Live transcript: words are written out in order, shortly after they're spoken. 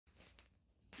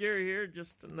Gary here,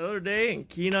 just another day in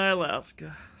Kenai,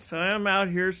 Alaska. So I'm out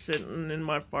here sitting in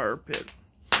my fire pit.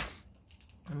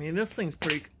 I mean, this thing's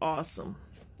pretty awesome.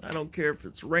 I don't care if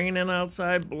it's raining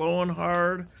outside, blowing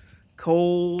hard,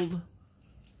 cold,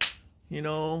 you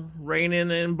know, raining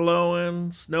and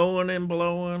blowing, snowing and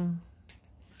blowing.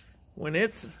 When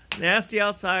it's nasty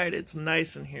outside, it's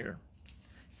nice in here,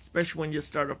 especially when you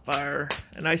start a fire.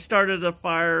 And I started a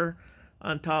fire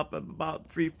on top of about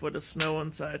 3 foot of snow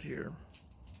inside here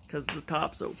because the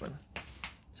top's open.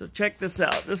 So check this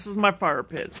out. This is my fire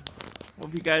pit.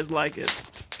 Hope you guys like it.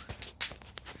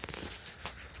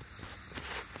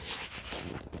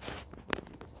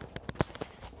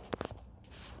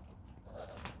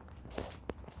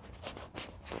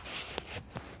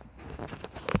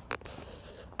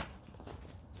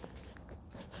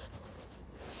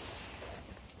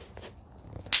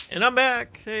 And I'm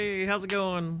back. Hey, how's it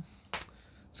going?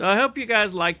 So I hope you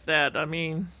guys like that. I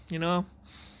mean, you know,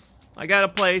 I got a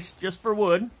place just for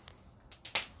wood.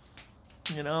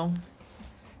 You know,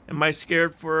 am I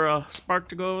scared for a spark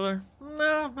to go over there?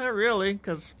 No, not really,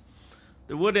 because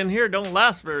the wood in here don't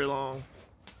last very long.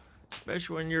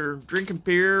 Especially when you're drinking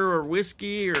beer or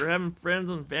whiskey or having friends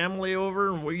and family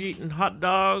over and we're eating hot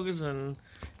dogs and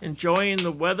enjoying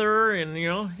the weather. And, you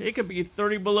know, it could be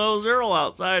 30 below zero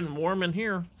outside and warm in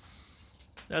here.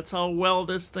 That's how well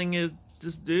this thing is.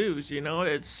 Just dudes, you know,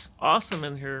 it's awesome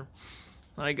in here.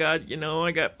 I got, you know, I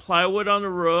got plywood on the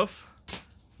roof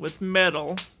with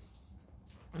metal.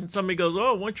 And somebody goes,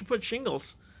 oh, why don't you put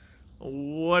shingles?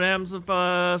 What happens if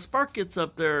a spark gets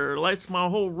up there, lights my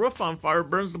whole roof on fire,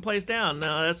 burns the place down?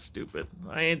 No, that's stupid.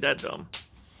 I ain't that dumb.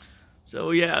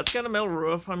 So yeah, it's got a metal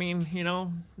roof. I mean, you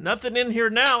know, nothing in here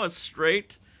now is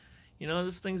straight. You know,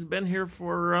 this thing's been here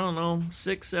for, I don't know,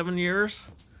 6, 7 years.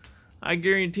 I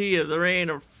guarantee you there ain't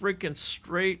a freaking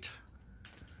straight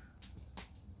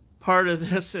part of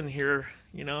this in here,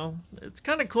 you know. It's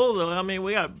kind of cool though. I mean,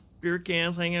 we got beer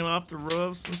cans hanging off the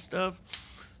roofs and stuff.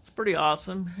 It's pretty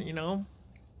awesome, you know.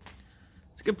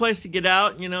 It's a good place to get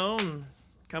out, you know, and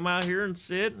come out here and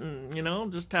sit and, you know,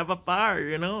 just have a fire,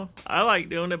 you know. I like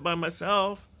doing it by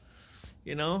myself,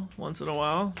 you know, once in a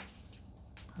while.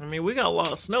 I mean, we got a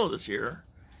lot of snow this year.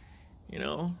 You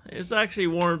know, it's actually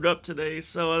warmed up today,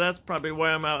 so that's probably why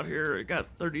I'm out here. It got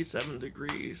 37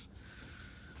 degrees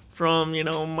from, you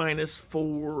know,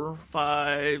 -4,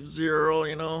 5, 0,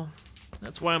 you know.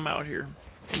 That's why I'm out here,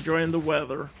 enjoying the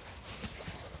weather.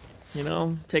 You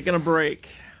know, taking a break,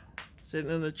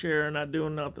 sitting in the chair and not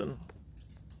doing nothing.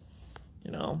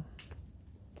 You know.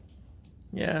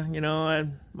 Yeah, you know,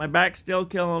 my back's still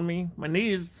killing me. My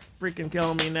knees freaking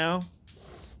killing me now.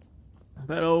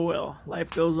 But oh well,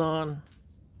 life goes on.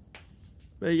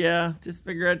 But yeah, just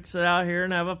figure I'd sit out here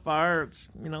and have a fire. It's,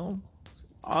 you know,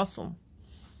 awesome.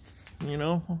 You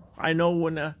know, I know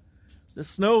when the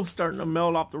snow's starting to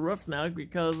melt off the roof now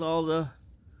because all the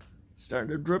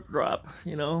starting to drip drop,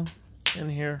 you know, in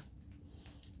here.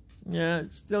 Yeah,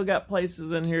 it's still got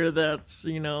places in here that's,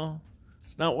 you know,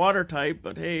 it's not watertight,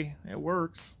 but hey, it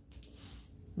works.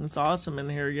 It's awesome in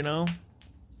here, you know.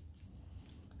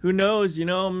 Who knows, you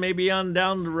know, maybe on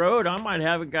down the road, I might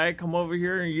have a guy come over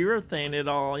here and urethane it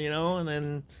all, you know, and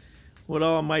then what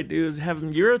all I might do is have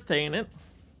him urethane it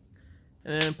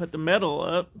and then put the metal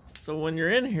up. So when you're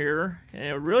in here, and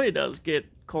it really does get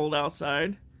cold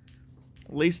outside,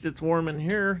 at least it's warm in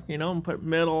here, you know, and put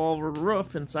metal all over the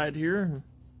roof inside here. And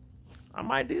I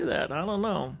might do that. I don't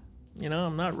know. You know,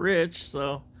 I'm not rich,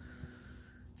 so.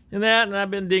 And I've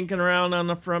been dinking around on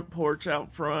the front porch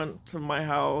out front of my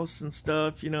house and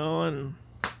stuff, you know, and,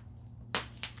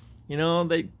 you know,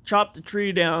 they chopped a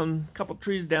tree down, a couple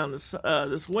trees down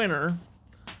this winter.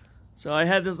 So I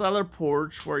had this other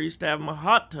porch where I used to have my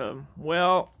hot tub.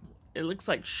 Well, it looks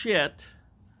like shit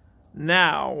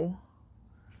now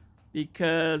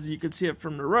because you could see it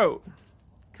from the road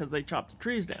because they chopped the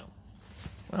trees down.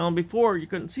 Well, before you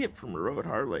couldn't see it from the road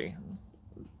hardly,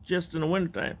 just in the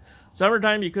wintertime.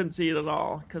 Summertime, you couldn't see it at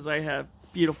all because I have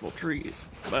beautiful trees,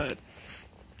 but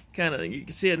kind of you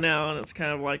can see it now, and it's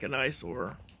kind of like an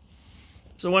eyesore.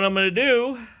 So what I'm going to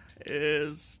do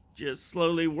is just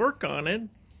slowly work on it,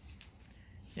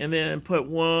 and then put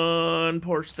one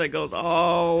porch that goes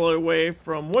all the way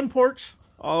from one porch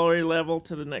all the way level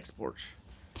to the next porch.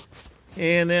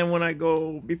 And then when I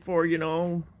go, before, you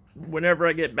know, whenever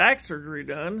I get back surgery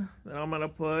done, then I'm going to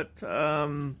put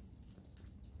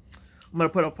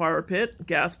a fire pit,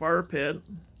 gas fire pit,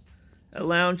 a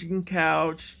lounging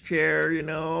couch, chair, you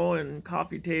know, and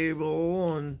coffee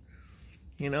table, and,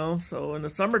 you know, so in the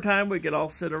summertime we could all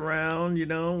sit around, you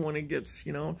know, when it gets,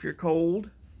 you know, if you're cold,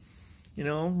 you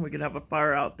know, we could have a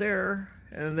fire out there,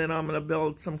 and then I'm gonna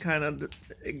build some kind of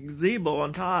gazebo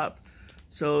on top,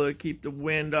 so to keep the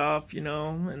wind off, you know,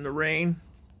 and the rain,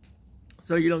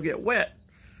 so you don't get wet.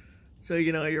 So,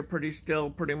 you know, you're pretty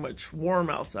much warm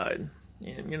outside,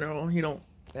 and you know, you don't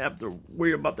have to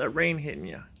worry about that rain hitting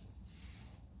you.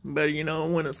 But you know,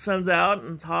 when the sun's out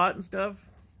and it's hot and stuff,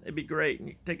 it'd be great. And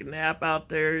you can take a nap out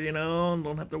there, you know, and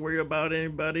don't have to worry about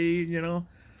anybody, you know.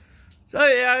 So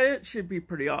yeah, it should be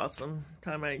pretty awesome.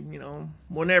 You know,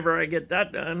 whenever I get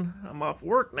that done, I'm off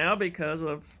work now because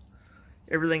of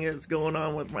everything that's going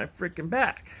on with my freaking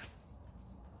back.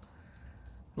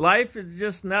 Life is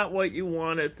just not what you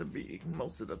want it to be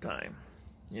most of the time,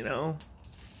 you know.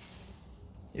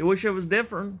 You wish it was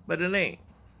different, but it ain't.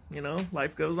 You know,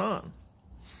 life goes on.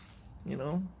 You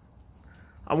know,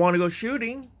 I want to go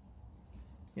shooting,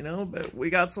 you know, but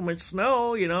we got so much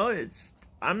snow, you know,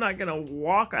 I'm not going to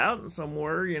walk out in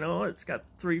somewhere, you know, it's got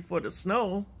 3 foot of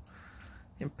snow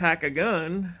and pack a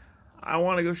gun. I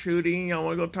want to go shooting, I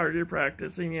want to go target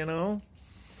practicing, you know.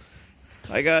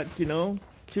 I got, you know,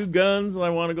 2 guns I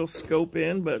want to go scope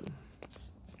in, but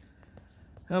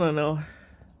I don't know.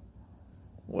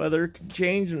 Weather could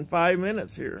change in 5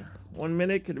 minutes here. 1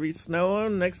 minute could be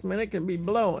snowing, next minute could be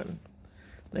blowing.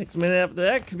 Next minute after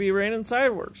that could be raining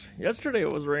sideways. Yesterday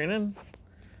it was raining,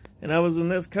 and I was in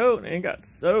this coat and it got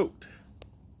soaked.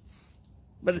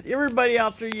 But everybody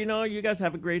out there, you know, you guys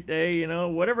have a great day, you know,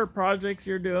 whatever projects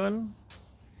you're doing,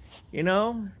 you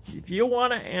know, if you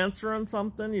want to answer on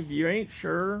something, if you ain't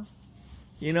sure,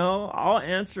 you know, I'll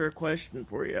answer a question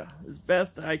for you as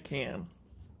best I can.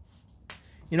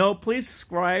 You know, please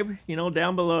subscribe, you know,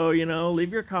 down below, you know,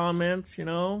 leave your comments, you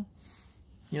know,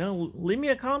 leave me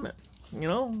a comment, you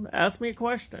know, ask me a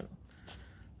question.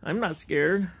 I'm not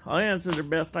scared. I'll answer the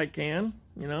best I can,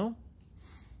 you know.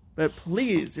 But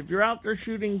please, if you're out there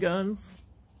shooting guns,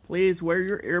 please wear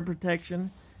your ear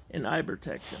protection and eye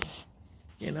protection,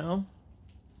 you know.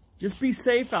 Just be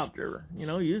safe out there, you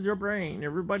know, use your brain.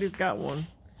 Everybody's got one.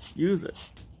 Use it,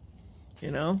 you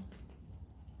know.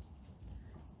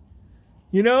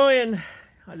 You know, and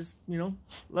I just, you know,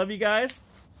 love you guys.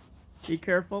 Be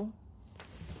careful.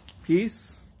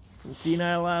 Peace from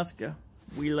Kenai, Alaska.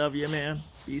 We love you, man.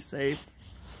 Be safe.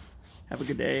 Have a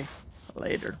good day.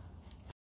 Later.